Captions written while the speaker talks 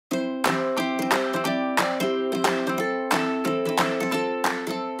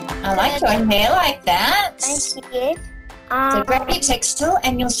I like your hair like that. Thank you. So grab your text tool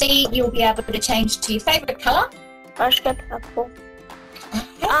and you'll see you'll be able to change to your favourite colour. Let's go purple. I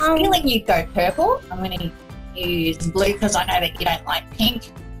have a feeling you go purple. I'm going to use blue because I know that you don't like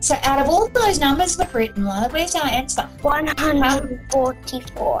pink. So out of all those numbers we've written, Lila, where's our answer?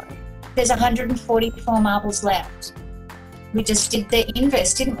 144. There's 144 marbles left. We just did the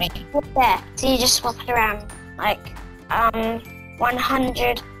inverse, didn't we? Yeah, so you just swap it around, like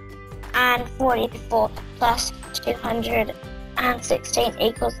 144 plus 216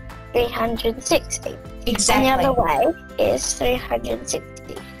 equals 360. Exactly. And the other way is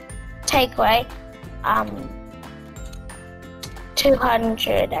 360. Take away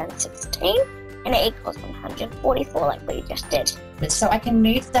 216 and it equals 144 like we just did. So I can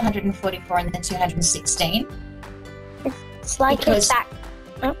move the 144 and the 216. It's like because it's back.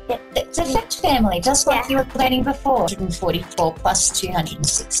 Oh, yeah. It's a fact family, just like you were learning before. 144 plus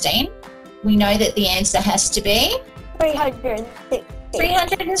 216. We know that the answer has to be 360.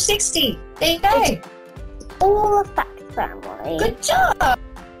 360. There you go. All a fact family. Good job.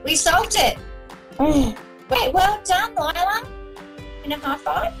 We solved it. Great, well done, Lila. And a high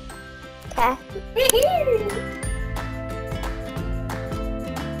five. Okay. Woohoo!